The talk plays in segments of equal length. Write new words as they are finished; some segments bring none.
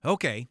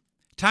Okay,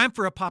 time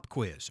for a pop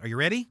quiz. Are you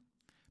ready?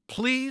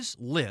 Please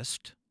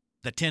list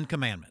the 10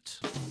 Commandments.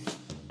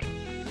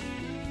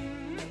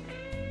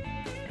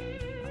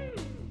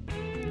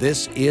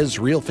 This is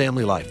Real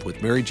Family Life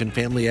with marriage and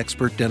family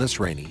expert Dennis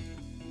Rainey.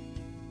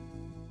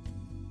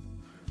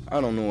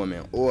 I don't know them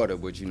in order,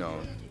 but I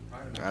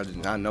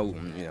know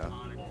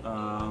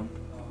them.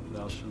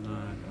 Thou shalt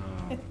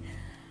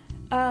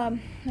not.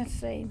 Let's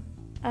see.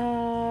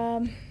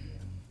 I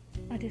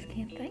just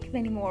can't think of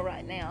any more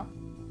right now.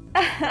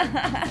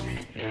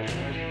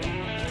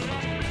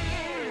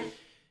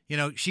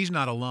 She's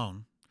not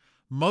alone.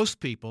 Most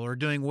people are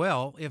doing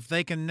well if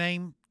they can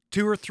name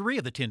 2 or 3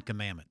 of the 10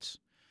 Commandments.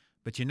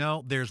 But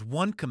there's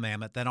one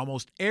commandment that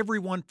almost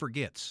everyone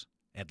forgets,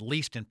 at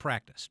least in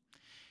practice.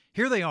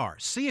 Here they are.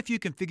 See if you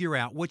can figure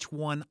out which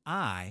one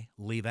I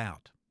leave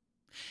out.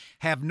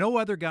 Have no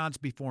other gods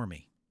before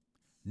me.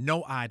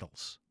 No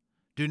idols.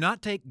 Do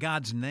not take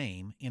God's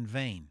name in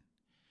vain.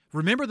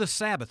 Remember the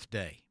Sabbath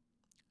day.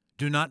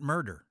 Do not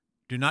murder.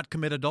 Do not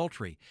commit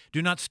adultery.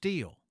 Do not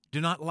steal.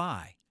 Do not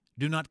lie.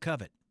 Do not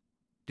covet.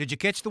 Did you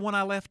catch the one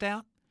I left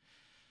out?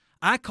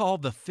 I call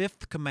the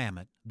 5th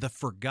commandment the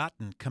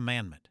forgotten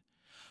commandment.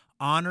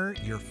 Honor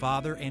your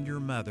father and your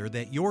mother,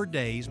 that your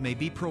days may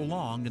be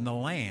prolonged in the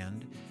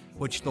land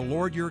which the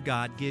Lord your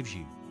God gives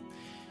you.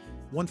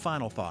 One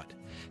final thought.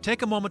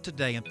 Take a moment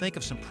today and think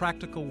of some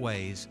practical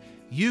ways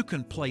you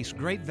can place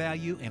great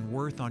value and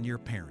worth on your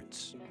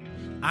parents.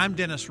 I'm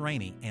Dennis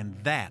Rainey, and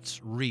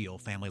that's Real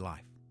Family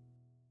Life.